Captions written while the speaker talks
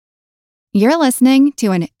You're listening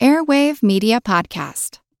to an Airwave Media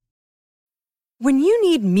Podcast. When you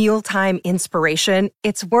need mealtime inspiration,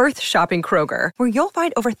 it's worth shopping Kroger, where you'll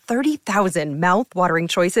find over 30,000 mouth-watering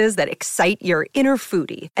choices that excite your inner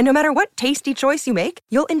foodie. And no matter what tasty choice you make,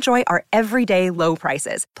 you'll enjoy our everyday low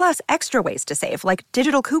prices, plus extra ways to save, like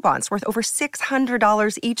digital coupons worth over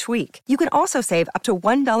 $600 each week. You can also save up to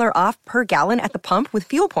 $1 off per gallon at the pump with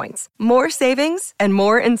fuel points. More savings and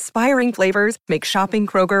more inspiring flavors make shopping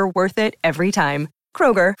Kroger worth it every time.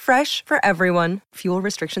 Kroger, fresh for everyone. Fuel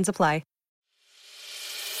restrictions apply.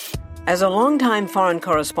 As a longtime foreign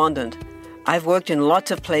correspondent, I've worked in lots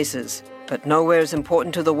of places, but nowhere as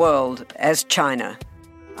important to the world as China.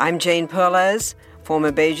 I'm Jane Perlez,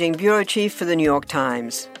 former Beijing bureau chief for the New York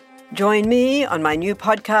Times. Join me on my new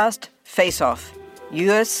podcast, Face Off,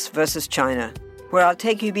 U.S. versus China, where I'll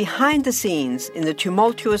take you behind the scenes in the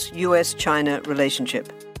tumultuous U.S.-China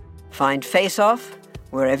relationship. Find Face Off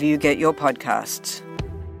wherever you get your podcasts.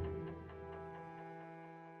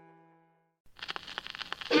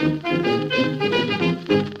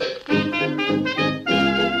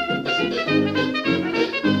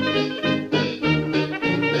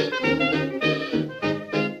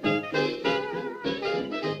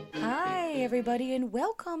 Hi everybody and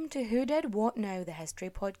welcome to Who Did What Now, the history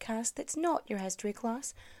podcast that's not your history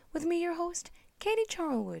class, with me, your host, Katie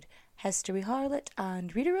Charlwood, history harlot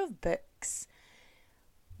and reader of books.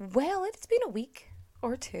 Well, it's been a week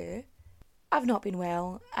or two. I've not been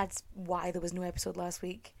well. That's why there was no episode last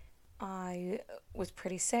week. I was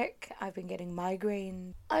pretty sick. I've been getting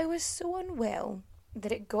migraine. I was so unwell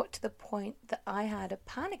that it got to the point that I had a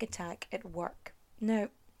panic attack at work. Now,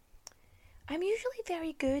 I'm usually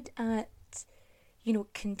very good at,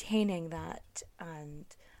 containing that, and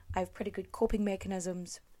I have pretty good coping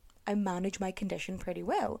mechanisms. I manage my condition pretty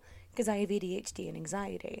well because I have ADHD and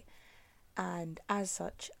anxiety. And as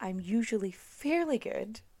such, I'm usually fairly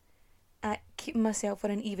good at keeping myself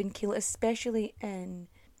on an even keel, especially in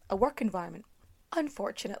a work environment.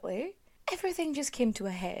 Unfortunately, everything just came to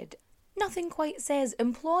a head. Nothing quite says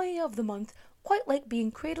Employee of the Month quite like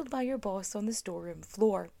being cradled by your boss on the storeroom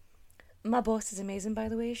floor. My boss is amazing, by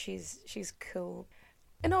the way. She's cool.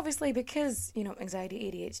 And obviously because,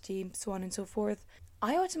 anxiety, ADHD, so on and so forth,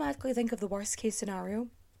 I automatically think of the worst case scenario.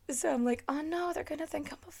 So I'm like, oh no, they're going to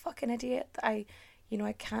think I'm a fucking idiot. That I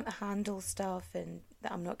can't handle stuff and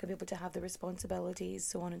that I'm not going to be able to have the responsibilities,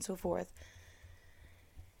 so on and so forth.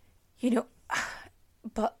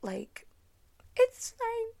 But it's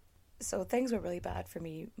fine. So things were really bad for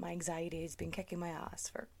me. My anxiety has been kicking my ass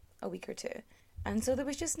for a week or two. And so there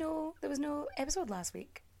was no episode last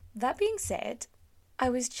week. That being said, I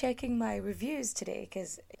was checking my reviews today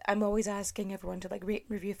because I'm always asking everyone to rate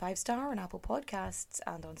and review 5-star on Apple Podcasts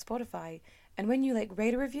and on Spotify. And when you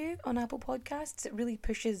write a review on Apple Podcasts, it really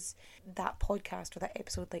pushes that podcast or that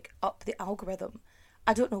episode up the algorithm.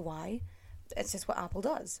 I don't know why. It's just what Apple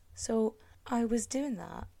does. So I was doing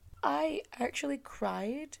that. I actually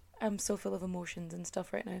cried. I'm so full of emotions and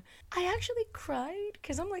stuff right now. I actually cried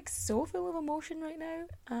because I'm so full of emotion right now.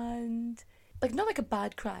 And not a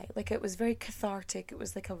bad cry. It was very cathartic. It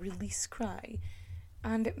was a release cry.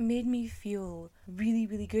 And it made me feel really,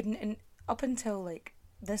 really good. And up until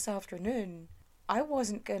this afternoon, I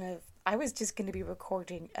was just going to be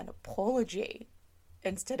recording an apology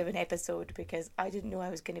instead of an episode because I didn't know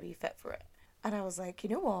I was going to be fit for it. And I was like, you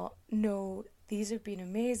know what? No, these have been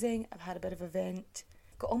amazing. I've had a bit of a vent.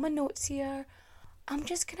 Got all my notes here. I'm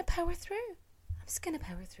just going to power through.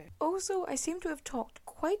 Also, I seem to have talked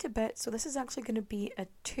quite a bit, so this is actually going to be a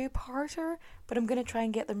two-parter, but I'm going to try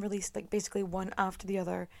and get them released basically one after the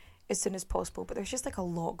other as soon as possible, but there's just a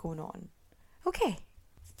lot going on. Okay.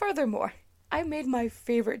 Furthermore, I made my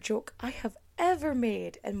favourite joke I have ever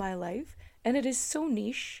made in my life, and it is so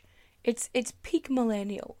niche. It's peak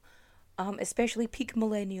millennial. Especially peak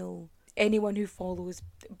millennial, anyone who follows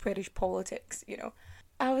British politics,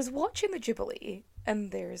 I was watching the Jubilee,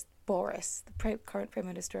 and there's Boris, the current Prime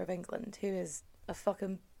Minister of England, who is a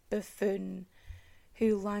fucking buffoon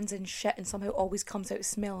who lands in shit and somehow always comes out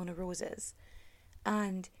smelling of roses.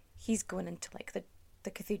 And he's going into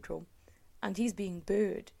the cathedral, and he's being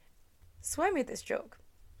booed. So I made this joke.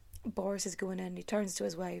 Boris is going in, he turns to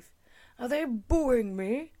his wife. Are they booing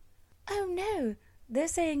me? Oh no. They're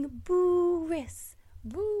saying Boris,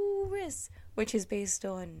 which is based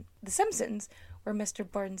on The Simpsons, where Mr.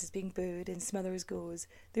 Burns is being booed and Smithers goes,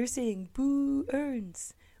 they're saying boo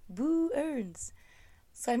earns.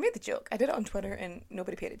 So I made the joke. I did it on Twitter and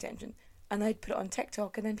nobody paid attention. And I'd put it on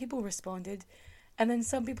TikTok and then people responded. And then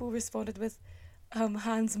some people responded with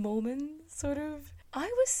Hans Moleman, sort of. I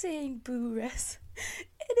was saying Boris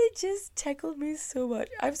it just tickled me so much.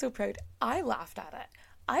 I'm so proud. I laughed at it.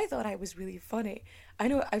 I thought I was really funny. I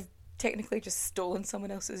know I've technically just stolen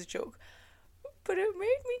someone else's joke, but it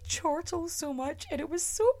made me chortle so much, and it was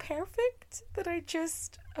so perfect that I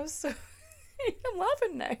was so... I'm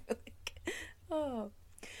laughing now. Oh.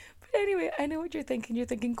 But anyway, I know what you're thinking. You're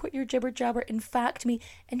thinking, quit your jibber jabber, in fact me.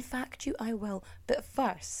 In fact you, I will. But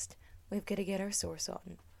first, we've got to get our source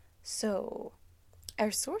on. So,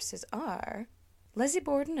 our sources are Lizzie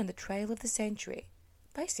Borden and the Trial of the Century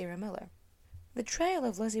by Sarah Miller. The Trial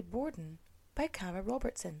of Lizzie Borden by Cara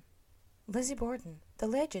Robertson. Lizzie Borden, The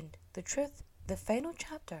Legend, The Truth, The Final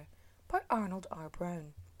Chapter by Arnold R.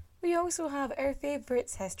 Brown. We also have our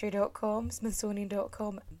favourites, History.com,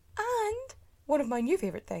 Smithsonian.com, and one of my new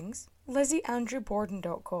favourite things,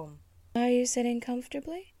 LizzieAndrewBorden.com. Are you sitting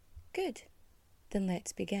comfortably? Good. Then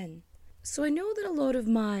let's begin. So I know that a lot of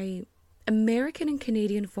my American and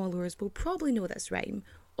Canadian followers will probably know this rhyme,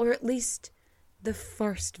 or at least the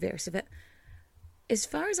first verse of it. As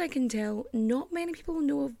far as I can tell, not many people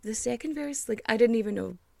know of the second verse. Like, I didn't even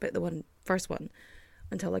know about the first one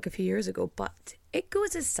until like a few years ago, but it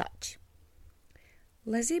goes as such.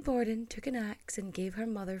 Lizzie Borden took an axe and gave her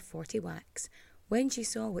mother 40 whacks. When she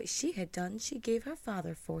saw what she had done, she gave her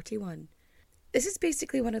father 41. This is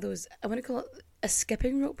basically one of those, I want to call it a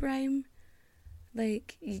skipping rope rhyme.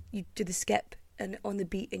 Like, you do the skip and on the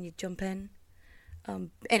beat and you jump in.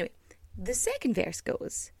 Anyway, the second verse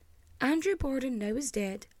goes, Andrew Borden now is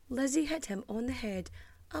dead, Lizzie hit him on the head,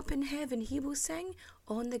 up in heaven he will sing,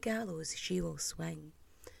 on the gallows she will swing.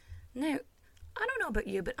 Now, I don't know about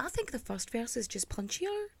you, but I think the first verse is just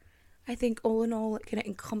punchier. I think all in all it kind of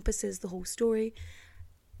encompasses the whole story,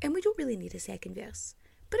 and we don't really need a second verse.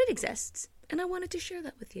 But it exists, and I wanted to share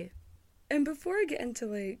that with you. And before I get into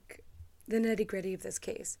like the nitty gritty of this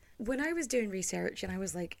case, when I was doing research and I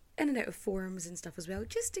was like in and out of forums and stuff as well,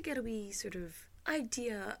 just to get a wee sort of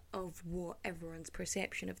idea of what everyone's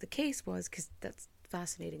perception of the case was, because that's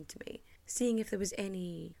fascinating to me. Seeing if there was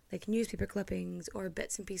any like newspaper clippings or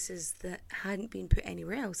bits and pieces that hadn't been put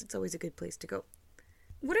anywhere else, it's always a good place to go.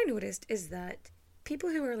 What I noticed is that people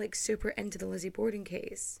who are like super into the Lizzie Borden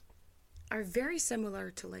case are very similar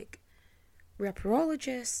to like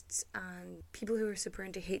ripperologists and people who are super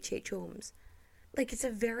into H.H. Holmes. Like, it's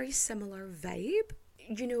a very similar vibe.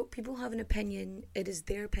 You know, people have an opinion, it is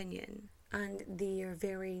their opinion, and they are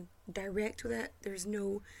very direct with it. There's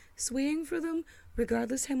no swaying for them,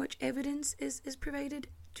 regardless how much evidence is provided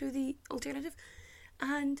to the alternative.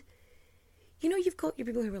 And, you know, you've got your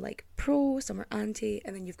people who are like pro, some are anti,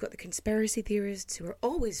 and then you've got the conspiracy theorists who are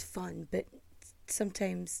always fun, but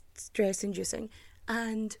sometimes stress-inducing.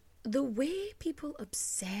 And the way people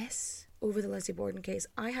obsess over the Lizzie Borden case,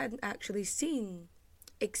 I hadn't actually seen,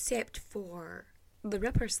 except for the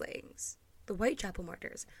Ripper slayings, the Whitechapel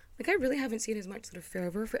murders. Like, I really haven't seen as much sort of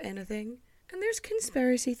fervour for anything. And there's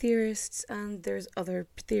conspiracy theorists and there's other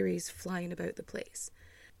theories flying about the place.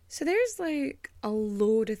 So there's like a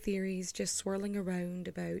load of theories just swirling around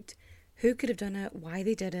about who could have done it, why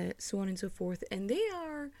they did it, so on and so forth. And they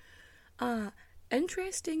are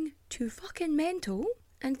interesting to fucking mental.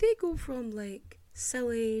 And they go from like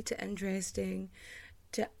silly to interesting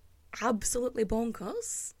to absolutely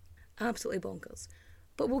bonkers. Absolutely bonkers.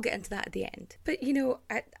 But we'll get into that at the end. But, you know,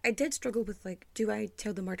 I did struggle with, like, do I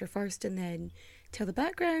tell the murder first and then tell the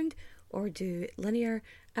background, or do it linear?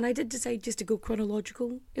 And I did decide just to go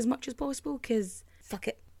chronological as much as possible, because, fuck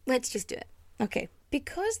it, let's just do it. Okay.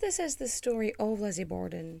 Because this is the story of Lizzie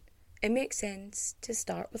Borden, it makes sense to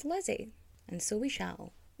start with Lizzie. And so we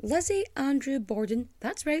shall. Lizzie Andrew Borden,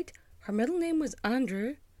 that's right, her middle name was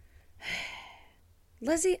Andrew.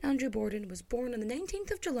 Lizzie Andrew Borden was born on the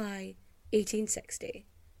 19th of July, 1860,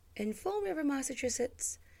 in Fall River,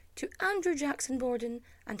 Massachusetts, to Andrew Jackson Borden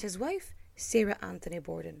and his wife, Sarah Anthony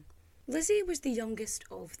Borden. Lizzie was the youngest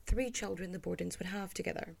of 3 children the Bordens would have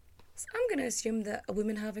together. So I'm going to assume that a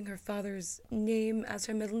woman having her father's name as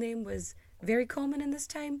her middle name was very common in this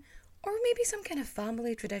time, or maybe some kind of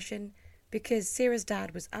family tradition, because Sarah's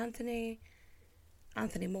dad was Anthony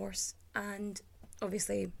Morse, and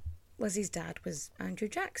obviously Lizzie's dad was Andrew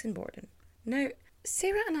Jackson Borden. Now,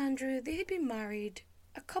 Sarah and Andrew, they had been married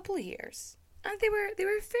a couple of years, and they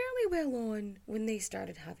were fairly well on when they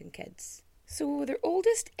started having kids. So their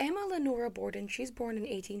oldest, Emma Lenora Borden, she's born in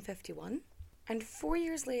 1851, and 4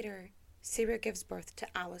 years later, Sarah gives birth to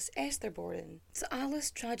Alice Esther Borden. So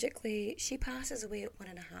Alice, tragically, she passes away at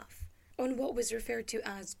 1.5, on what was referred to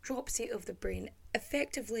as dropsy of the brain.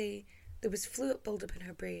 Effectively, there was fluid buildup in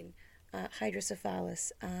her brain,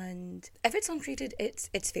 hydrocephalus, and if it's untreated,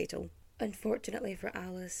 it's fatal. Unfortunately for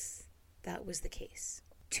Alice, that was the case.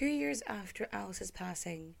 2 years after Alice's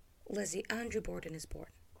passing, Lizzie Andrew Borden is born.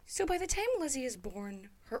 So by the time Lizzie is born,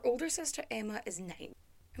 her older sister Emma is 9.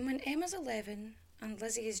 And when Emma's 11 and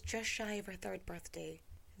Lizzie is just shy of her 3rd birthday,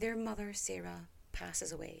 their mother, Sarah,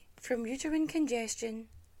 passes away from uterine congestion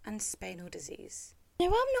and spinal disease. Now,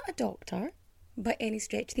 I'm not a doctor, by any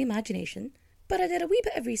stretch of the imagination, but I did a wee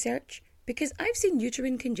bit of research because I've seen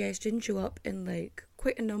uterine congestion show up in like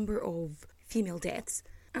quite a number of female deaths.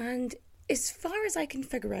 And as far as I can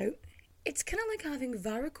figure out, it's kind of like having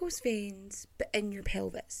varicose veins, but in your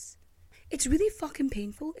pelvis. It's really fucking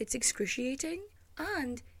painful, it's excruciating,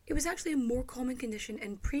 and it was actually a more common condition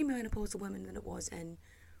in premenopausal women than it was in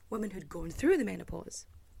women who'd gone through the menopause,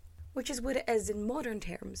 which is what it is in modern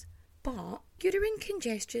terms. But uterine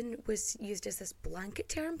congestion was used as this blanket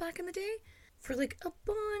term back in the day for like a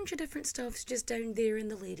bunch of different stuffs just down there in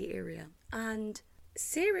the lady area. And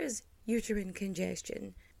Sarah's uterine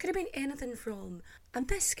congestion could have been anything from a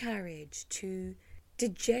miscarriage to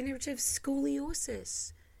degenerative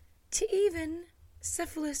scoliosis to even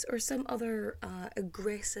syphilis or some other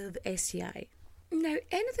aggressive STI. Now,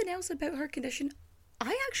 anything else about her condition,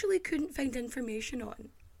 I actually couldn't find information on.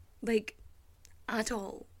 Like, at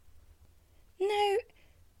all. Now,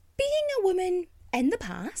 being a woman in the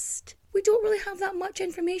past, we don't really have that much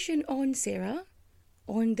information on Sarah,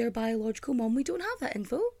 on their biological mum. We don't have that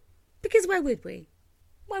info. Because why would we?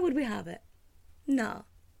 Why would we have it? Nah.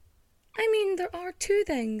 I mean, there are 2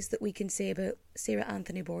 things that we can say about Sarah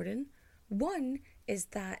Anthony Borden. One is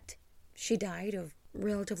that she died of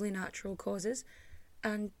relatively natural causes.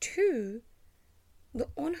 And 2, that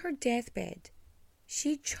on her deathbed,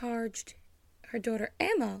 she charged her daughter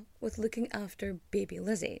Emma with looking after baby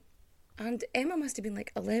Lizzie. And Emma must have been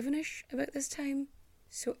like 11ish about this time.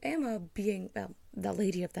 So Emma being, well, the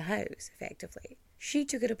lady of the house, effectively, she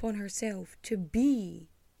took it upon herself to be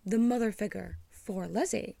the mother figure for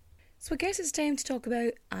Lizzie. So I guess it's time to talk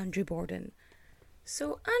about Andrew Borden.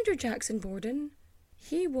 So Andrew Jackson Borden,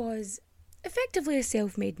 he was effectively a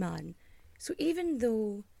self-made man. So even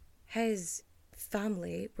though his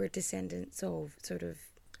family were descendants of sort of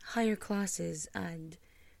higher classes and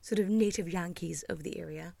sort of native Yankees of the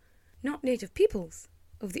area, not native peoples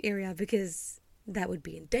of the area, because that would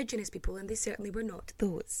be indigenous people, and they certainly were not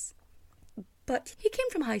those. But he came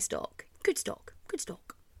from high stock. Good stock. Good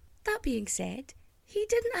stock. That being said, he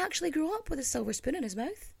didn't actually grow up with a silver spoon in his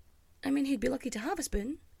mouth. I mean, he'd be lucky to have a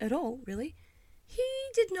spoon at all, really. He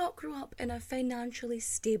did not grow up in a financially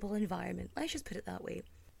stable environment. Let's just put it that way.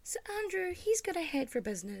 So Andrew, he's got a head for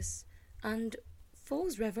business, and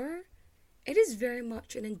Falls River, it is very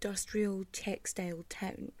much an industrial textile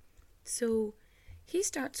town. So he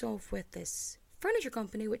starts off with this furniture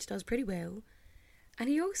company, which does pretty well, and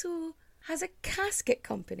he also has a casket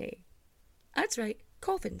company. That's right,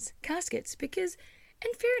 coffins, caskets, because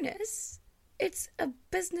in fairness, it's a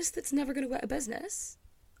business that's never going to go out of business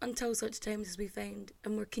until such times as we find a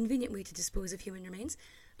more convenient way to dispose of human remains.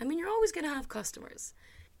 I mean, you're always going to have customers.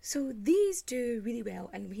 So these do really well,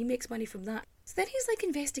 and he makes money from that. So then he's like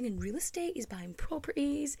investing in real estate, he's buying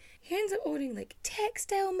properties, he ends up owning like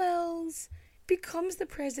textile mills, becomes the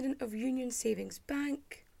president of Union Savings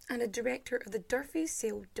Bank, and a director of the Durfee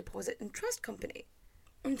Sale Deposit and Trust Company.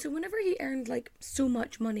 And so whenever he earned like so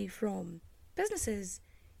much money from businesses,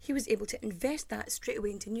 he was able to invest that straight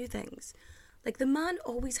away into new things. Like the man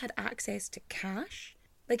always had access to cash,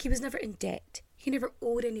 like he was never in debt, he never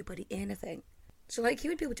owed anybody anything. So like he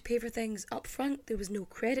would be able to pay for things up front, there was no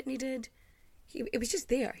credit needed, it was just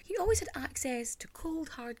there. He always had access to cold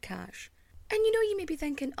hard cash. And you know, you may be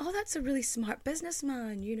thinking, oh, that's a really smart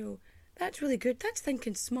businessman, you know, that's really good, that's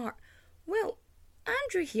thinking smart. Well,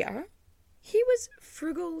 Andrew here, he was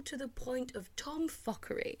frugal to the point of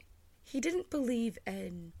tomfuckery. He didn't believe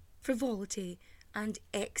in frivolity and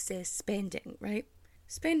excess spending, right?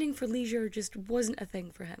 Spending for leisure just wasn't a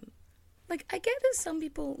thing for him. Like, I get that some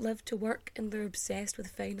people live to work and they're obsessed with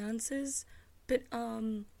finances, but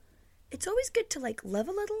it's always good to like live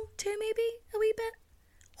a little too, maybe a wee bit.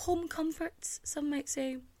 Home comforts, some might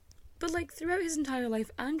say. But like throughout his entire life,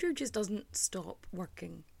 Andrew just doesn't stop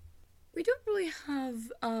working. We don't really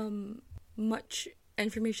have much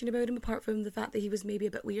information about him apart from the fact that he was maybe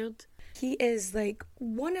a bit weird. He is like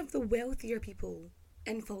one of the wealthier people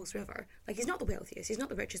in Falls River. Like, he's not the wealthiest, he's not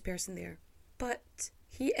the richest person there, but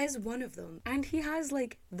he is one of them, and he has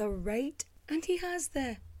like the right, and he has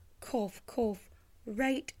the cough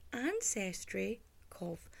right ancestry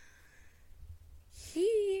cough.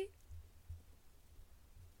 He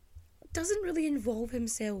doesn't really involve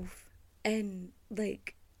himself in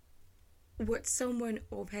like what someone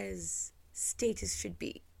of his status should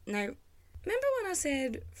be. Now, remember when I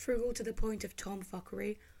said frugal to the point of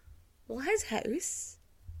tomfuckery? Well, his house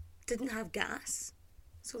didn't have gas.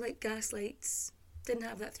 So, like, gas lights, didn't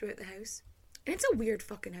have that throughout the house. And it's a weird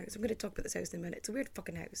fucking house. I'm going to talk about this house in a minute. It's a weird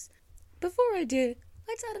fucking house. Before I do,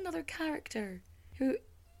 let's add another character who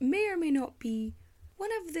may or may not be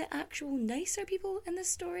one of the actual nicer people in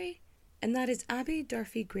this story, and that is Abby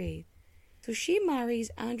Durfee Gray. So she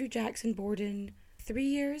marries Andrew Jackson Borden 3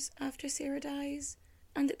 years after Sarah dies,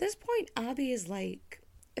 and at this point Abby is like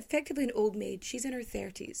effectively an old maid. She's in her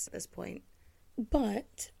 30s at this point.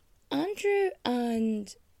 But Andrew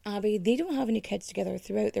and Abby, they don't have any kids together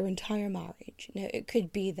throughout their entire marriage. Now, it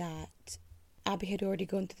could be that Abby had already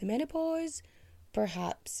gone through the menopause,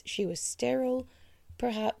 perhaps she was sterile,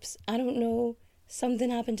 perhaps, I don't know, something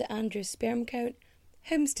happened to Andrew's sperm count.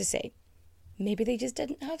 Who's to say? Maybe they just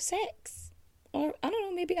didn't have sex. Or, I don't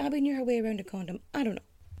know, maybe Abby knew her way around a condom. I don't know.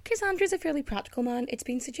 Because Andrew's a fairly practical man, it's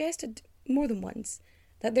been suggested more than once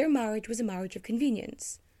that their marriage was a marriage of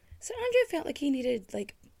convenience. So Andrew felt like he needed,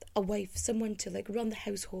 like, a wife, someone to, like, run the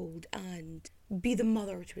household and be the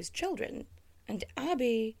mother to his children. And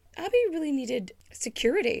Abby really needed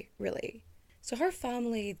security, really. So her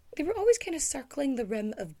family, they were always kind of circling the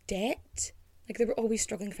rim of debt. Like, they were always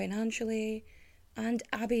struggling financially. And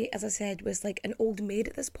Abby, as I said, was like an old maid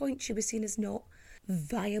at this point. She was seen as not a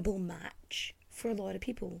viable match for a lot of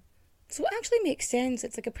people. So it actually makes sense.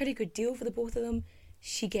 It's like a pretty good deal for the both of them.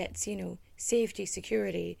 She gets, you know, safety,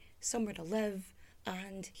 security, somewhere to live.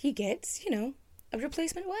 And he gets, you know, a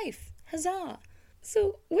replacement wife. Huzzah!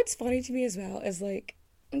 So what's funny to me as well is, like,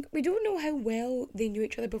 we don't know how well they knew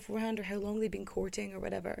each other beforehand or how long they'd been courting or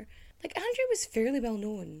whatever. Like, Andrew was fairly well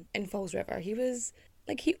known in Falls River. He was,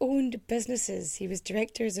 like, he owned businesses. He was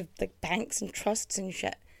directors of, like, banks and trusts and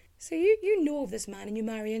shit. So you know of this man and you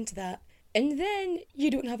marry into that. And then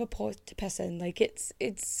you don't have a pot to piss in. Like, it's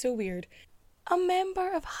so weird. A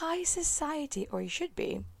member of high society, or you should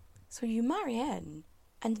be. So you marry in,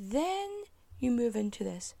 and then you move into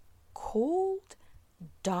this cold,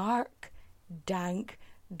 dark, dank,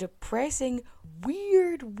 depressing,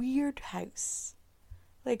 weird house.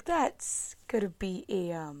 Like, that's gonna be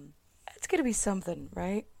it's gonna be something,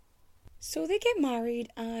 right? So they get married,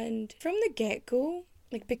 and from the get-go,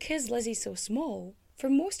 like, because Lizzie's so small, for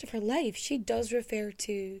most of her life, she does refer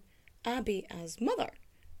to Abby as mother.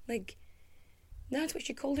 Like, that's what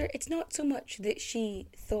she called her. It's not so much that she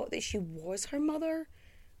thought that she was her mother.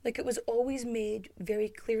 Like, it was always made very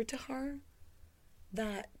clear to her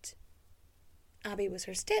that Abby was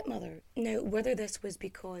her stepmother. Now, whether this was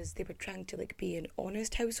because they were trying to, like, be an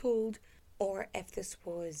honest household, or if this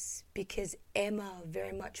was because Emma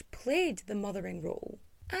very much played the mothering role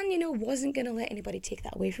and, you know, wasn't going to let anybody take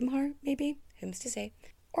that away from her, maybe, who's to say,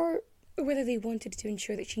 or whether they wanted to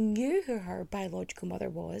ensure that she knew who her biological mother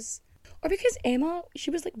was. Or because Emma, she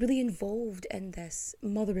was, like, really involved in this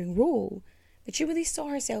mothering role, that she really saw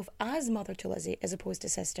herself as mother to Lizzie as opposed to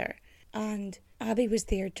sister. And Abby was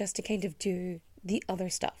there just to kind of do the other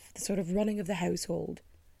stuff, the sort of running of the household,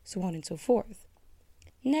 so on and so forth.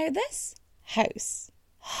 Now this house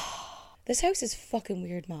is fucking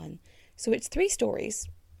weird, man. So it's 3 stories.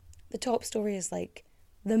 The top story is, like,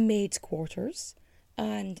 the maid's quarters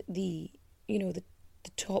and the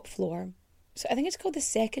top floor. So I think it's called the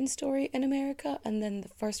second story in America, and then the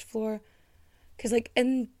first floor, because, like,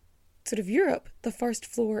 in sort of Europe, the first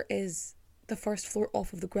floor is the first floor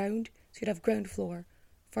off of the ground. So you'd have ground floor,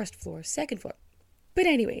 first floor, second floor. But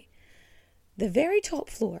anyway, the very top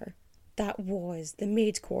floor, that was the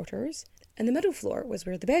maid's quarters, and the middle floor was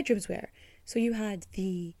where the bedrooms were. So you had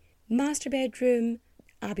the master bedroom,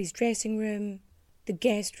 Abby's dressing room, the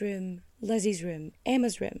guest room, Lizzie's room,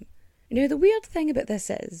 Emma's room. Now, the weird thing about this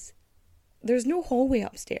is there's no hallway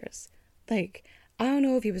upstairs. Like, I don't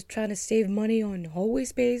know if he was trying to save money on hallway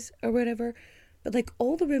space or whatever, but, like,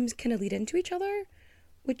 all the rooms kind of lead into each other,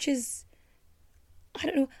 which is, I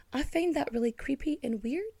don't know, I find that really creepy and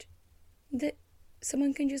weird, that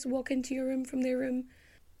someone can just walk into your room from their room.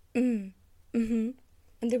 And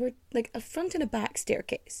there were, like, a front and a back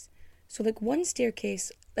staircase. So, like, one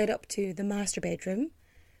staircase led up to the master bedroom,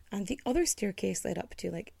 and the other staircase led up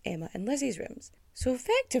to, like, Emma and Lizzie's rooms. So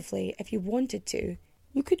effectively, if you wanted to,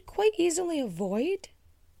 you could quite easily avoid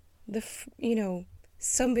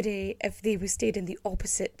somebody if they stayed in the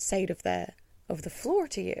opposite side of the floor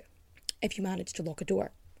to you, if you managed to lock a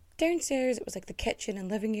door. Downstairs, it was like the kitchen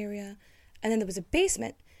and living area, and then there was a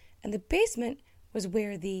basement, and the basement was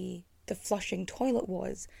where the flushing toilet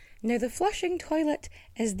was. Now, the flushing toilet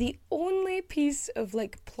is the only piece of,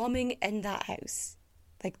 like, plumbing in that house.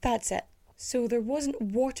 Like, that's it. So there wasn't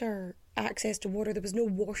access to water. There was no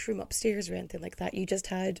washroom upstairs or anything like that. You just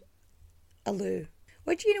had a loo,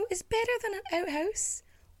 which, is better than an outhouse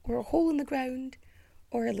or a hole in the ground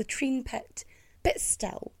or a latrine pit. But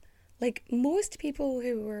still, like most people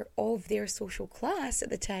who were of their social class at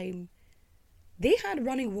the time, they had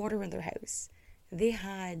running water in their house. They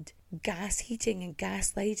had gas heating and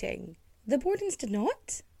gas lighting. The Bordens did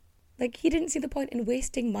not. Like, he didn't see the point in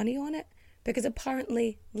wasting money on it because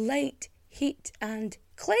apparently light, heat and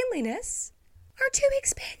cleanliness are too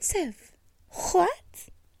expensive. What?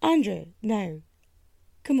 Andrew, now,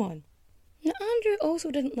 come on. Now, Andrew also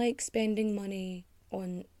didn't like spending money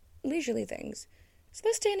on leisurely things. So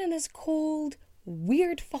they're staying in this cold,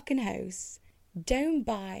 weird fucking house down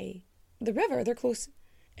by the river. They're close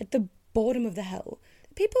at the bottom of the hill.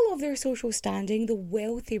 The people of their social standing, the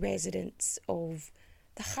wealthy residents of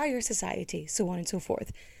the higher society, so on and so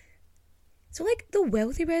forth. So like the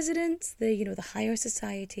wealthy residents, the higher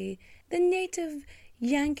society, the native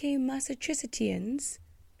Yankee Massachusettsians,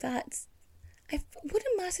 what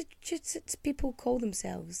do Massachusetts people call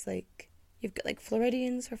themselves? Like, you've got like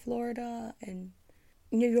Floridians for Florida and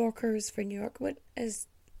New Yorkers for New York. What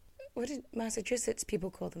did Massachusetts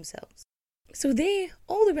people call themselves? So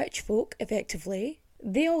all the rich folk, effectively,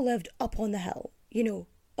 they all lived up on the hill,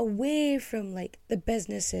 away from like the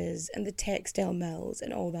businesses and the textile mills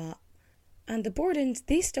and all that. And the Bordens,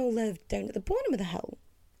 they still lived down at the bottom of the hill.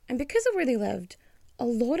 And because of where they lived, a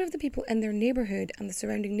lot of the people in their neighbourhood and the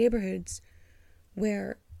surrounding neighbourhoods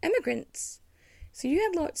were immigrants. So you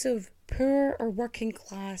had lots of poor or working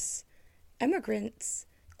class immigrants,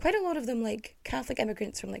 quite a lot of them like Catholic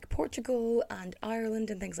immigrants from like Portugal and Ireland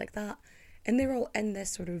and things like that. And they're all in this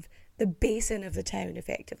sort of the basin of the town,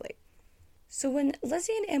 effectively. So when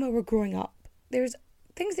Lizzie and Emma were growing up, there's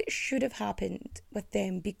things that should have happened with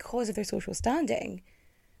them because of their social standing.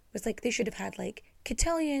 Was like they should have had like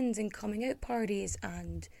cotillions and coming out parties,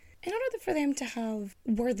 and in order for them to have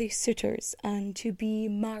worthy suitors and to be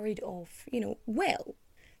married off, well.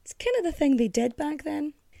 It's kind of the thing they did back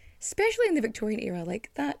then. Especially in the Victorian era, like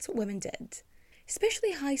that's what women did.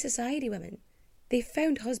 Especially high society women. They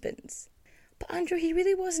found husbands. But Andrew, he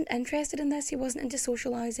really wasn't interested in this. He wasn't into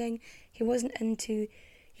socialising. He wasn't into,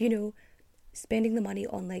 spending the money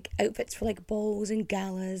on like outfits for like balls and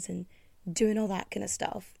galas and doing all that kind of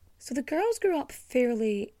stuff. So the girls grew up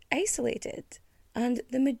fairly isolated. And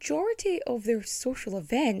the majority of their social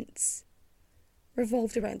events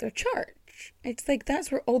revolved around their church. It's like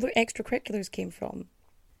that's where all their extracurriculars came from.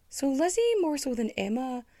 So Lizzie, more so than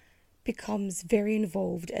Emma, becomes very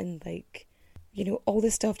involved in like, all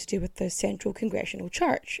the stuff to do with the Central Congregational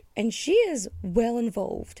Church. And she is well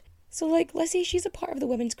involved. So like Lizzie, she's a part of the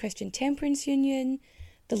Women's Christian Temperance Union,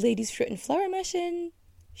 the Ladies' Fruit and Flower Mission.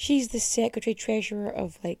 She's the secretary-treasurer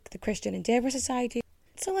of like the Christian Endeavour Society.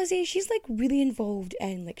 So Lizzie, she's like really involved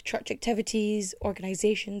in like church activities,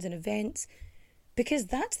 organisations and events, because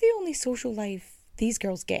that's the only social life these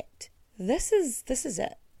girls get. This is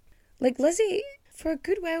it. Like Lizzie, for a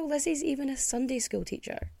good while, Lizzie's even a Sunday school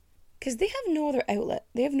teacher. Because they have no other outlet.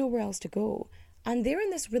 They have nowhere else to go. And they're in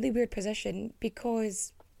this really weird position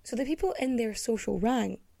because, so the people in their social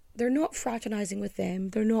rank, they're not fraternising with them.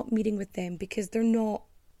 They're not meeting with them because they're not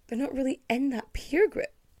really in that peer group.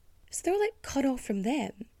 So they're like cut off from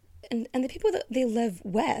them. And the people that they live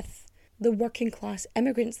with, the working class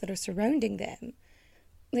immigrants that are surrounding them,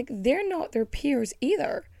 like they're not their peers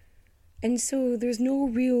either. And so there's no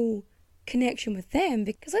real connection with them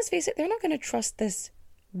because let's face it, they're not going to trust this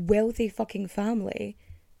wealthy fucking family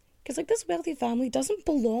because like this wealthy family doesn't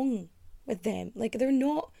belong with them. Like they're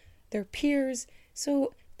not their peers.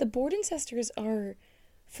 So the Borden sisters are,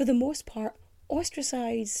 for the most part,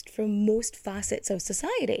 ostracised from most facets of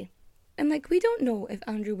society. And like we don't know if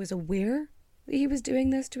Andrew was aware that he was doing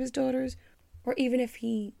this to his daughters, or even if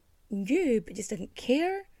he knew but just didn't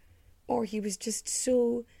care, or he was just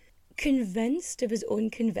so convinced of his own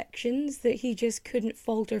convictions that he just couldn't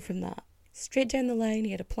falter from that. Straight down the line,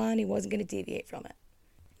 he had a plan, he wasn't going to deviate from it.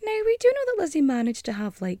 Now, we do know that Lizzie managed to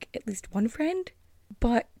have, like, at least one friend,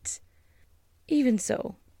 but even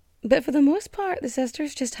so. But for the most part, the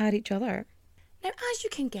sisters just had each other. Now, as you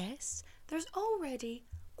can guess, there's already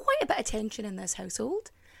quite a bit of tension in this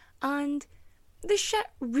household, and the shit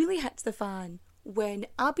really hits the fan when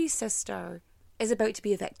Abby's sister is about to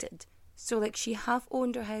be evicted. So, like, she half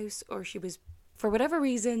owned her house, or she was, for whatever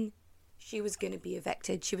reason, she was going to be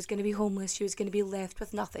evicted, she was going to be homeless, she was going to be left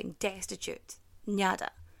with nothing, destitute,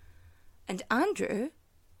 nada. And Andrew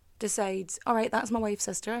decides, alright, that's my wife's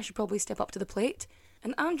sister, I should probably step up to the plate.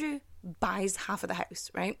 And Andrew buys half of the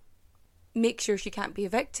house, right? Makes sure she can't be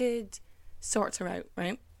evicted, sorts her out,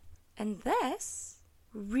 right? And this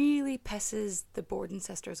really pisses the Borden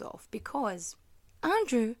sisters off because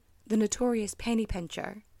Andrew the notorious penny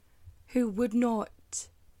pincher, who would not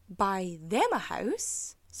buy them a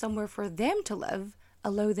house, somewhere for them to live,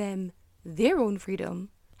 allow them their own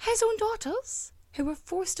freedom, his own daughters, who were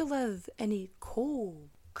forced to live in a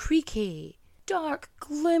cold, creaky, dark,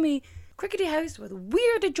 gloomy, crickety house with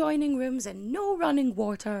weird adjoining rooms and no running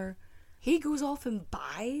water. He goes off and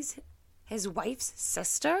buys his wife's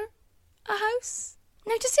sister a house.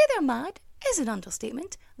 Now, to say they're mad is an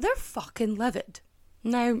understatement. They're fucking livid.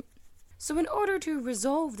 Now, so in order to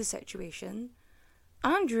resolve the situation,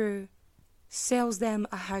 Andrew sells them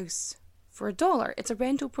a house for $1. It's a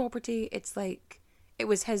rental property. It's like, it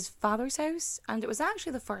was his father's house, and it was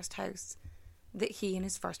actually the first house that he and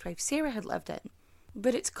his first wife Sarah had lived in.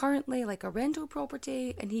 But it's currently like a rental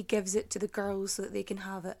property, and he gives it to the girls so that they can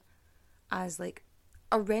have it as like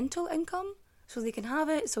a rental income. So they can have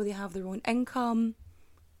it, so they have their own income.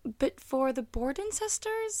 But for the Borden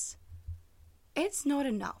sisters, it's not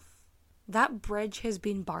enough. That bridge has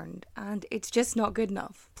been burned, and it's just not good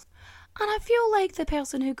enough. And I feel like the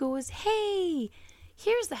person who goes, hey,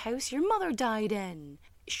 here's the house your mother died in,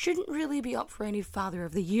 shouldn't really be up for any Father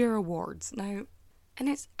of the Year awards. Now, and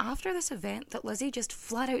it's after this event that Lizzie just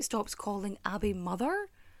flat out stops calling Abby mother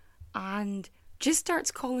and just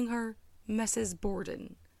starts calling her Mrs.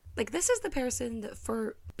 Borden. Like, this is the person that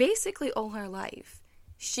for basically all her life,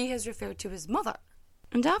 she has referred to as mother.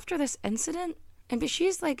 And after this incident, but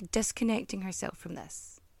she's like disconnecting herself from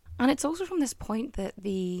this. And it's also from this point that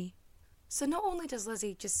so not only does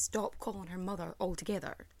Lizzie just stop calling her mother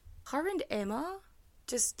altogether, her and Emma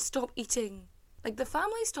just stop eating, like the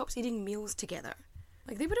family stops eating meals together.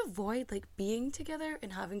 Like they would avoid like being together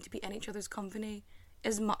and having to be in each other's company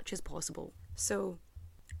as much as possible. So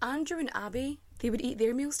Andrew and Abby, they would eat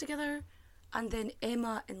their meals together, and then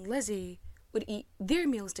Emma and Lizzie would eat their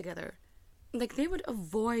meals together. Like they would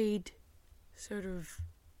avoid sort of...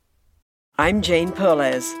 I'm Jane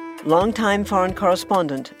Perlez, longtime foreign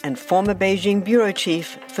correspondent and former Beijing bureau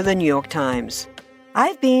chief for the New York Times.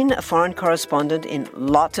 I've been a foreign correspondent in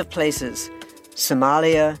lots of places: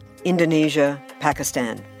 Somalia, Indonesia,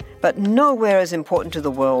 Pakistan, but nowhere as important to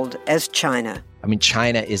the world as China. I mean,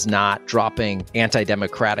 China is not dropping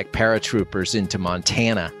anti-democratic paratroopers into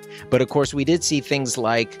Montana. But of course, we did see things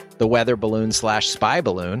like the weather balloon / spy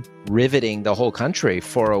balloon riveting the whole country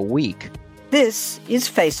for a week. This is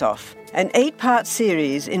Face Off, an 8-part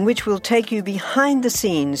series in which we'll take you behind the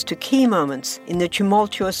scenes to key moments in the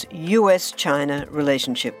tumultuous US-China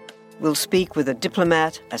relationship. We'll speak with a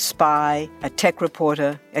diplomat, a spy, a tech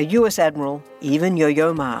reporter, a US admiral, even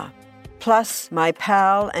Yo-Yo Ma. Plus, my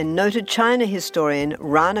pal and noted China historian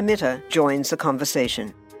Rana Mitter joins the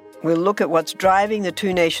conversation. We'll look at what's driving the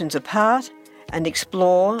two nations apart and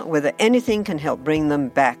explore whether anything can help bring them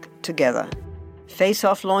back together. Face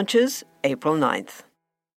Off launches April 9th.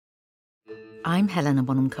 I'm Helena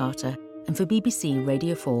Bonham Carter, and for BBC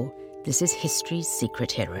Radio 4, this is History's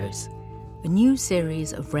Secret Heroes, a new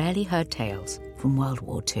series of rarely heard tales from World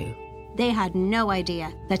War II. They had no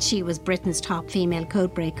idea that she was Britain's top female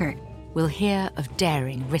codebreaker. We'll hear of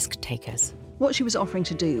daring risk-takers. What she was offering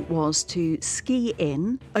to do was to ski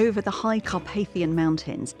in over the high Carpathian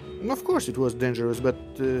Mountains. Of course it was dangerous, but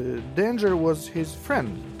danger was his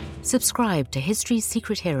friend. Subscribe to History's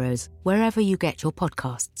Secret Heroes wherever you get your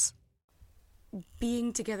podcasts.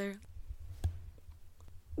 Being together.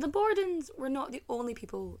 The Bordens were not the only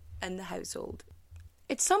people in the household.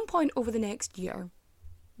 At some point over the next year,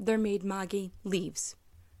 their maid Maggie leaves,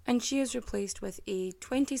 and she is replaced with a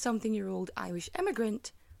 20-something-year-old Irish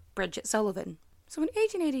immigrant, Bridget Sullivan. So in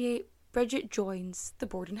 1888, Bridget joins the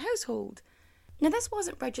Borden household. Now, this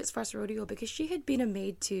wasn't Bridget's first rodeo because she had been a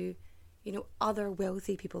maid to, other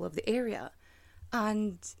wealthy people of the area.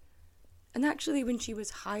 And actually, when she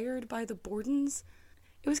was hired by the Bordens,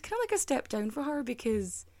 it was kind of like a step down for her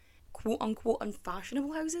because quote-unquote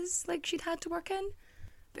unfashionable houses like she'd had to work in.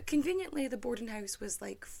 But conveniently, the Borden house was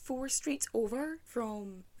like 4 streets over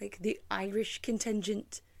from like the Irish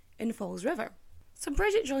contingent in Falls River. So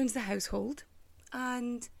Bridget joins the household,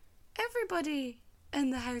 and everybody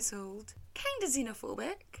in the household kind of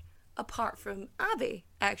xenophobic, apart from Abby,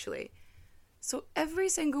 actually. So every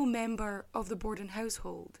single member of the Borden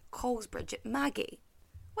household calls Bridget Maggie,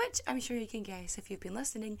 which I'm sure you can guess if you've been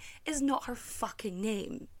listening is not her fucking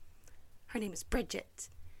name. Her name is Bridget.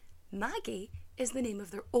 Maggie is the name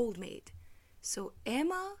of their old maid. So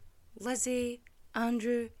Emma, Lizzie,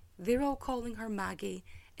 Andrew, they're all calling her Maggie,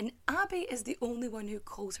 and Abby is the only one who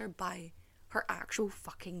calls her by her actual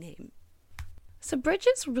fucking name. So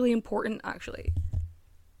Bridget's really important, actually.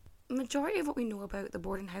 The majority of what we know about the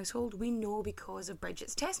Borden household, we know because of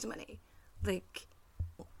Bridget's testimony. Like,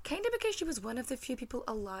 Kind of because she was one of the few people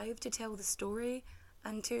alive to tell the story,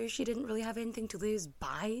 and two, she didn't really have anything to lose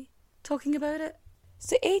by talking about it.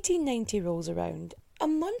 So 1890 rolls around, a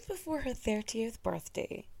month before her 30th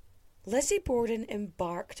birthday. Lizzie Borden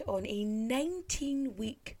embarked on a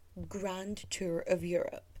 19-week grand tour of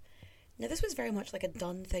Europe. Now, this was very much like a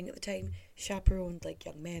done thing at the time. Chaperoned, like,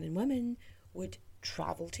 young men and women would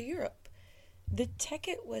travel to Europe. The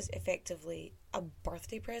ticket was effectively a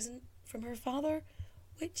birthday present from her father,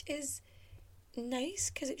 which is nice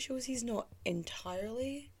because it shows he's not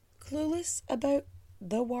entirely clueless about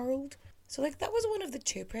the world. So, like, that was one of the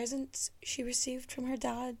two presents she received from her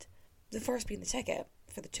dad. The first being the ticket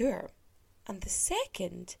for the tour, and the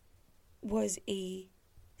second was a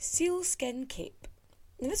sealskin cape.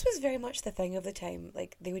 Now, this was very much the thing of the time.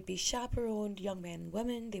 Like, they would be chaperoned young men and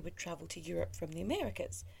women. They would travel to Europe from the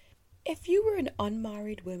Americas. If you were an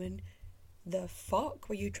unmarried woman, the fuck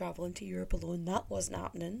were you travelling to Europe alone? That wasn't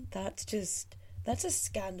happening. That's a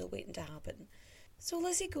scandal waiting to happen. So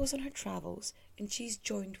Lizzie goes on her travels, and she's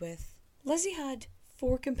joined with... Lizzie had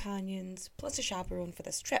 4 companions, plus a chaperone for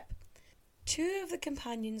this trip. 2 of the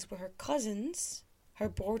companions were her cousins, her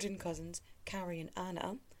Borden cousins, Carrie and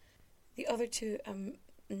Anna. The other 2, I'm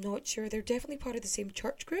not sure, they're definitely part of the same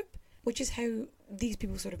church group, which is how these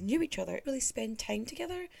people sort of knew each other, really spend time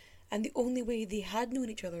together, and the only way they had known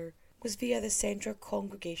each other was via the Central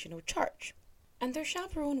Congregational Church. And their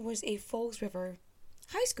chaperone was a Falls River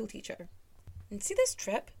high school teacher. And see, this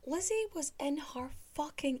trip, Lizzie was in her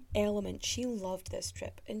fucking element. She loved this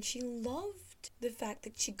trip, and she loved the fact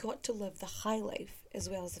that she got to live the high life, as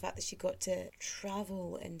well as the fact that she got to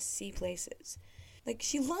travel and see places. Like,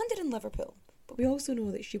 she landed in Liverpool, but we also know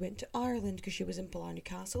that she went to Ireland because she was in Blarney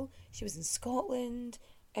Castle. She was in Scotland,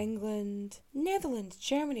 England, Netherlands,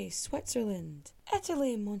 Germany, Switzerland,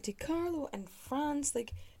 Italy, Monte Carlo, and France.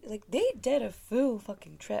 Like they did a full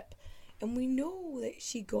fucking trip. And we know that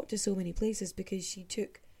she got to so many places because she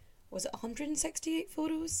took, was it 168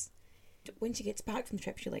 photos? When she gets back from the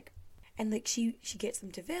trip, she gets them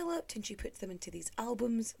developed and she puts them into these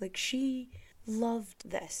albums. Like, she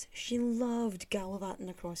loved this. She loved gallivanting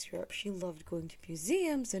across Europe. She loved going to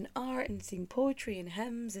museums and art and seeing poetry and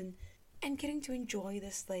hymns and getting to enjoy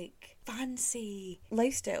this, like, fancy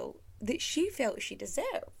lifestyle that she felt she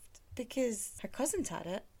deserved because her cousins had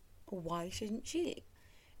it. Why shouldn't she?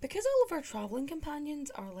 Because all of her travelling companions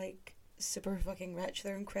are, like, super fucking rich,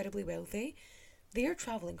 they're incredibly wealthy, they're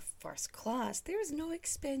travelling first class, there's no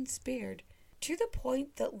expense spared, to the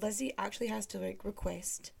point that Lizzie actually has to, like,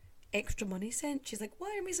 request extra money sent. She's like,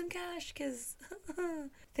 wire me some cash, because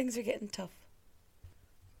things are getting tough.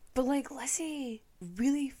 But, like, Lizzie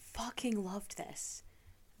really fucking loved this.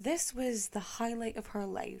 This was the highlight of her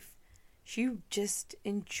life. She just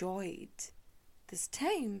enjoyed this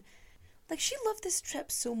time. Like, she loved this trip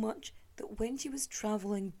so much that when she was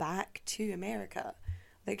travelling back to America,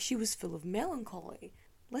 like, she was full of melancholy.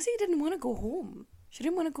 Lizzie didn't want to go home. She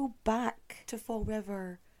didn't want to go back to Fall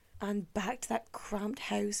River and back to that cramped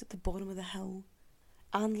house at the bottom of the hill.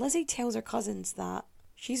 And Lizzie tells her cousins that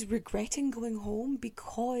she's regretting going home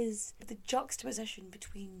because of the juxtaposition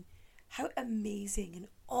between how amazing and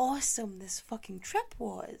awesome this fucking trip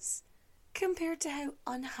was compared to how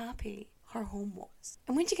unhappy her home was.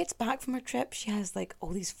 And when she gets back from her trip, she has, like,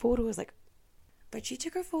 all these photos, like, but she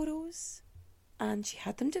took her photos and she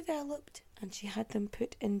had them developed and she had them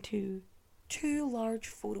put into 2 large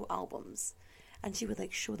photo albums, and she would,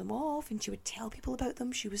 like, show them off and she would tell people about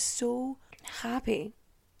them. She was so happy,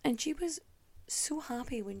 and she was so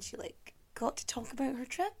happy when she, like, got to talk about her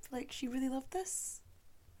trip. Like, she really loved this.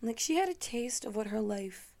 Like, she had a taste of what her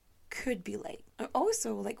life could be like. And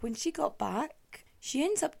also, like, when she got back, she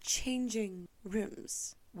ends up changing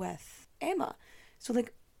rooms with Emma. So,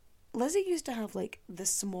 like, Lizzie used to have, like, the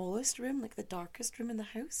smallest room, like, the darkest room in the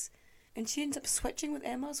house. And she ends up switching with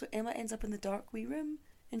Emma, so Emma ends up in the dark wee room,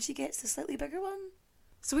 and she gets the slightly bigger one.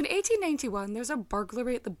 So in 1891, there's a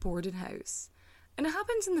burglary at the Borden house. And it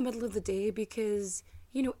happens in the middle of the day because,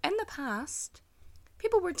 you know, in the past,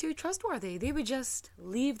 people were too trustworthy. They would just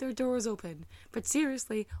leave their doors open. But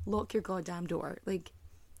seriously, lock your goddamn door. Like,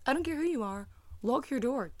 I don't care who you are. Lock your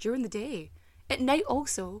door during the day. At night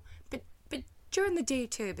also, but during the day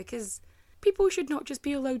too, because people should not just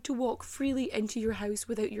be allowed to walk freely into your house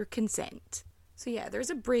without your consent. So yeah, there's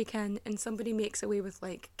a break-in and somebody makes away with,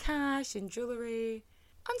 like, cash and jewellery.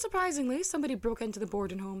 Unsurprisingly, somebody broke into the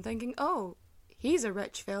Borden home thinking, oh, he's a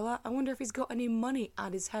rich fella, I wonder if he's got any money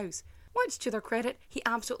at his house. Which, to their credit, he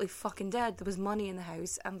absolutely fucking did. There was money in the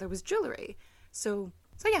house and there was jewellery. So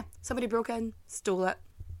yeah, somebody broke in, stole it,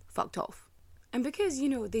 fucked off. And because, you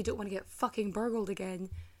know, they don't want to get fucking burgled again,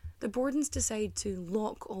 the Bordens decide to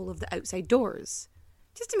lock all of the outside doors,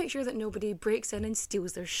 just to make sure that nobody breaks in and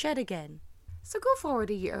steals their shit again. So go forward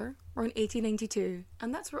a year, we're in 1892,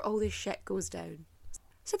 and that's where all this shit goes down.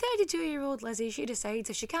 So 32-year-old Lizzie, she decides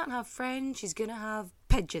if she can't have friends, she's gonna have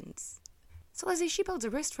pigeons. So Lizzie, she builds a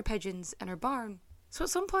roost for pigeons in her barn. So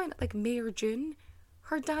at some point, like May or June,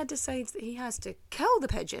 her dad decides that he has to kill the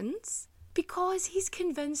pigeons because he's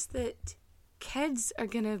convinced that kids are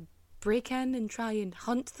gonna break in and try and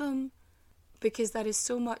hunt them because that is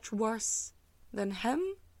so much worse than him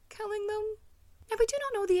killing them. Now, we do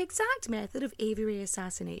not know the exact method of aviary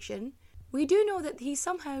assassination. We do know that he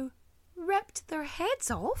somehow ripped their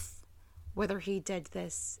heads off. Whether he did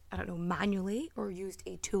this, I don't know, manually or used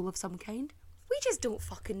a tool of some kind, we just don't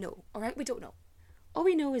fucking know, alright? We don't know. All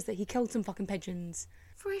we know is that he killed some fucking pigeons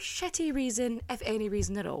for a shitty reason, if any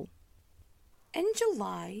reason at all. In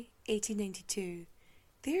July 1892,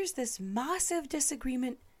 there's this massive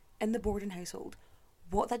disagreement in the Borden household.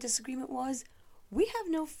 What that disagreement was, we have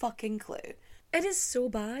no fucking clue. It is so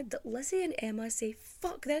bad that Lizzie and Emma say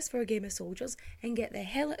fuck this for a game of soldiers and get the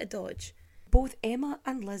hell out of Dodge. Both Emma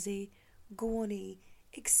and Lizzie go on a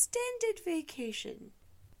extended vacation.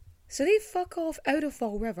 So they fuck off out of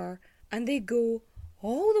Fall River and they go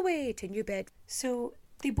all the way to New Bedford. So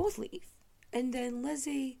they both leave and then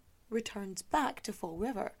Lizzie returns back to Fall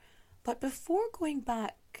River. But before going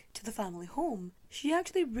back to the family home, she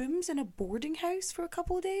actually rooms in a boarding house for a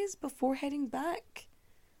couple of days before heading back.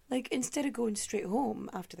 Like, instead of going straight home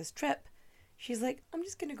after this trip, she's like, I'm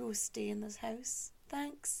just gonna go stay in this house.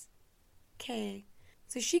 Thanks. Okay.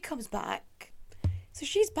 So she comes back. So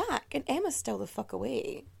she's back, and Emma's still the fuck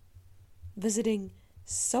away, visiting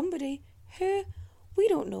somebody who we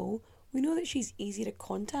don't know. We know that she's easy to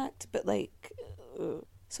contact, but like...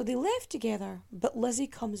 So they left together, but Lizzie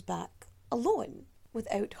comes back alone,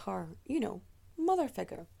 without her, mother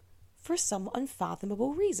figure, for some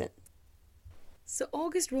unfathomable reason. So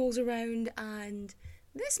August rolls around, and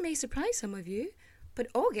this may surprise some of you, but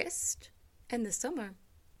August, in the summer,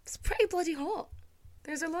 it's pretty bloody hot.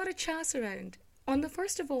 There's a lot of chass around. On the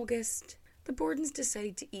 1st of August, the Bordens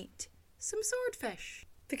decide to eat some swordfish.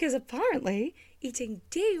 Because apparently, eating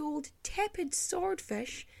day-old, tepid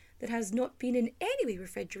swordfish that has not been in any way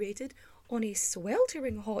refrigerated on a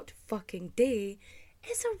sweltering hot fucking day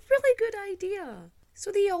is a really good idea.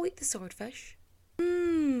 So they all eat the swordfish.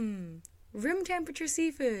 Room temperature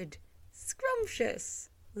seafood. Scrumptious.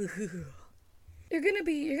 You're gonna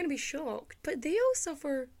be shocked, but they all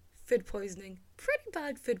suffer food poisoning. Pretty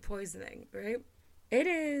bad food poisoning, right? It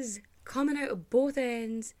is coming out of both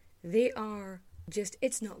ends. They are just,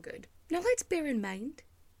 it's not good. Now let's bear in mind,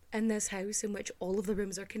 in this house in which all of the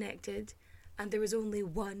rooms are connected, and there is only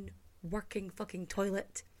one working fucking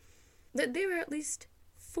toilet, that there are at least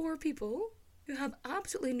 4 people who have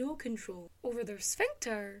absolutely no control over their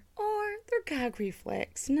sphincter or their gag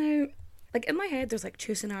reflex. Now, like in my head, there's like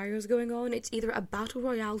 2 scenarios going on. It's either a battle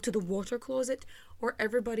royale to the water closet, or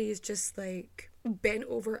everybody is just like bent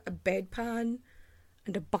over a bedpan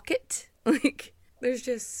and a bucket. Like, there's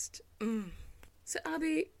just... So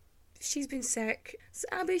Abby, she's been sick. So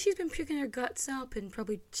Abby, she's been puking her guts up and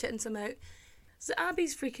probably shitting some out. So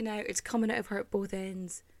Abby's freaking out. It's coming out of her at both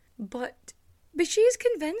ends. But she's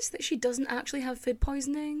convinced that she doesn't actually have food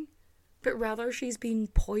poisoning, but rather she's been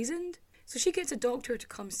poisoned. So she gets a doctor to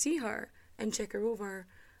come see her and check her over.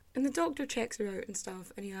 And the doctor checks her out and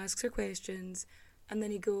stuff, and he asks her questions. And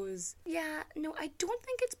then he goes, yeah, no, I don't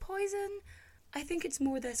think it's poison. I think it's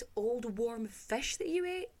more this old warm fish that you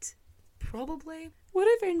ate. Probably. What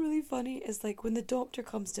I find really funny is like when the doctor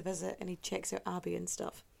comes to visit and he checks out Abby and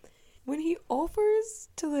stuff, when he offers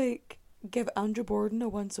to like give Andrew Borden a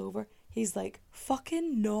once over, he's like,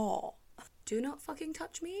 fucking no. Do not fucking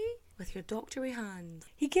touch me with your doctory hand.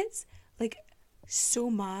 He gets like so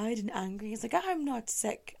mad and angry. He's like, I'm not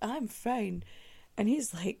sick, I'm fine. And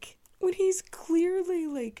he's like, when he's clearly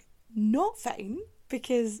like not fine,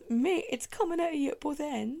 because mate, it's coming out of you at both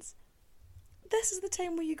ends. This is the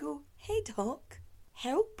time where you go, hey doc,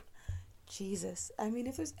 help? Jesus, I mean,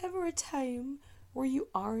 if there's ever a time where you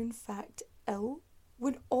are in fact ill,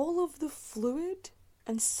 when all of the fluid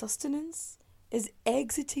and sustenance is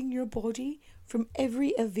exiting your body from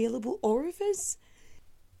every available orifice,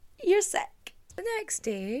 you're sick. The next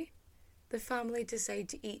day, the family decide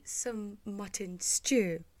to eat some mutton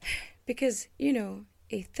stew. Because,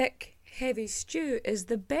 a thick, heavy stew is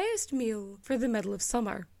the best meal for the middle of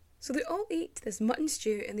summer. So they all eat this mutton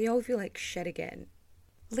stew and they all feel like shit again.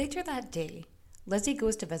 Later that day, Lizzie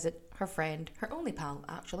goes to visit her friend, her only pal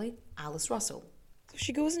actually, Alice Russell. So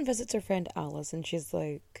she goes and visits her friend Alice and she's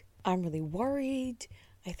like, I'm really worried.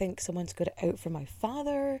 I think someone's got it out for my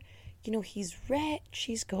father. You know, he's rich,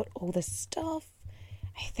 he's got all this stuff.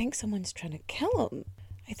 I think someone's trying to kill him.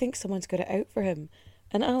 I think someone's got it out for him.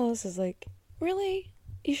 And Alice is like, really?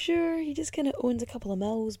 You sure? He just kind of owns a couple of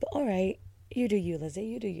mills, but alright, you do you, Lizzie,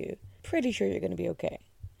 you do you. Pretty sure you're going to be okay.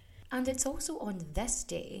 And it's also on this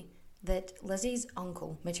day that Lizzie's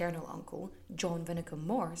uncle, maternal uncle, John Vinicum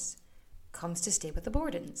Morse, comes to stay with the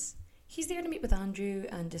Bordens. He's there to meet with Andrew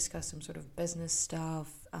and discuss some sort of business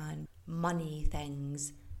stuff and money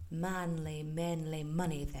things, manly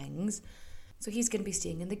money things. So he's going to be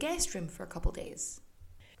staying in the guest room for a couple days.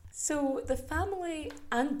 So the family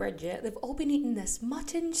and Bridget, they've all been eating this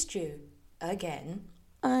mutton stew again.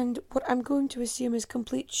 And what I'm going to assume is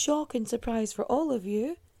complete shock and surprise for all of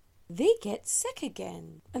you, they get sick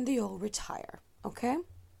again and they all retire, okay?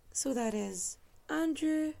 So that is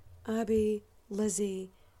Andrew, Abby,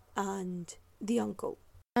 Lizzie, and the uncle.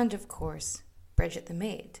 And of course, Bridget the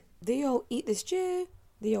maid. They all eat the stew,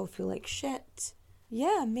 they all feel like shit.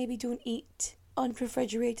 Yeah, maybe don't eat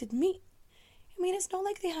unrefrigerated meat. I mean, it's not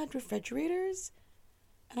like they had refrigerators.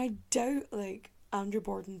 And I doubt, like, Andrew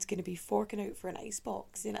Borden's going to be forking out for an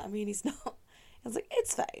icebox, you know what I mean? He's not. It's like,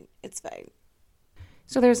 it's fine.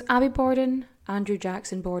 So there's Abby Borden, Andrew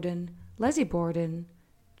Jackson Borden, Lizzie Borden,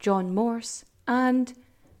 John Morse, and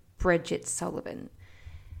Bridget Sullivan.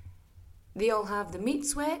 They all have the meat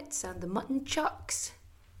sweats and the mutton chucks,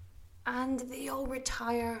 and they all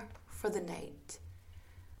retire for the night.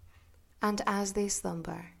 And as they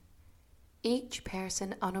slumber, each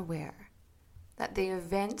person unaware that the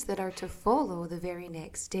events that are to follow the very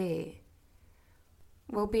next day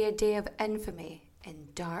will be a day of infamy in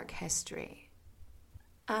dark history.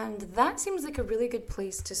 And that seems like a really good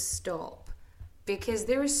place to stop, because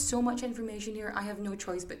there is so much information here, I have no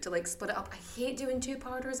choice but to like split it up. I hate doing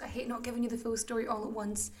two-parters, I hate not giving you the full story all at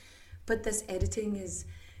once, but this editing is,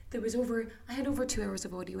 I had over 2 hours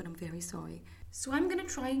of audio and I'm very sorry. So I'm going to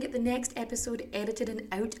try and get the next episode edited and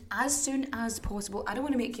out as soon as possible. I don't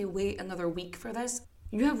want to make you wait another week for this.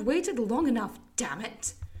 You have waited long enough, damn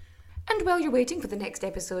it. And while you're waiting for the next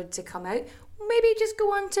episode to come out, maybe just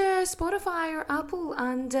go on to Spotify or Apple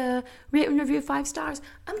and rate and review 5 stars.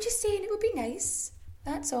 I'm just saying it would be nice.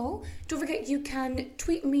 That's all. Don't forget you can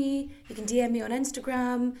tweet me, you can DM me on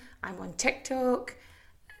Instagram, I'm on TikTok.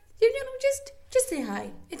 You know, just say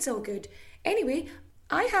hi. It's all good. Anyway,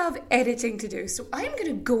 I have editing to do, so I am going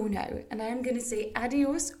to go now, and I am going to say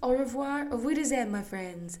adios, au revoir, auf Wiedersehen, my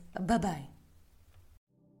friends. Bye-bye.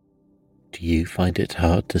 Do you find it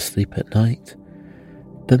hard to sleep at night?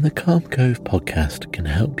 Then the Calm Cove podcast can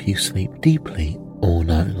help you sleep deeply all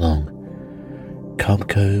night long. Calm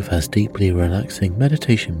Cove has deeply relaxing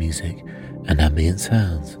meditation music and ambient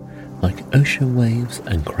sounds like ocean waves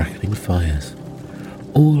and crackling fires.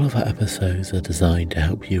 All of our episodes are designed to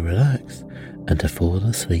help you relax and to fall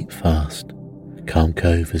asleep fast. Calm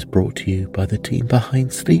Cove is brought to you by the team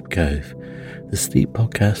behind Sleep Cove, the sleep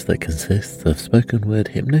podcast that consists of spoken word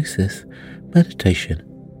hypnosis, meditation,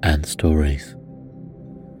 and stories.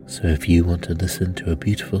 So if you want to listen to a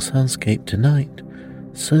beautiful soundscape tonight,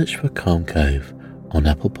 search for Calm Cove on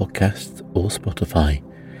Apple Podcasts or Spotify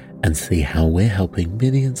and see how we're helping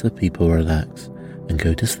millions of people relax and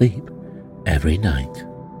go to sleep every night.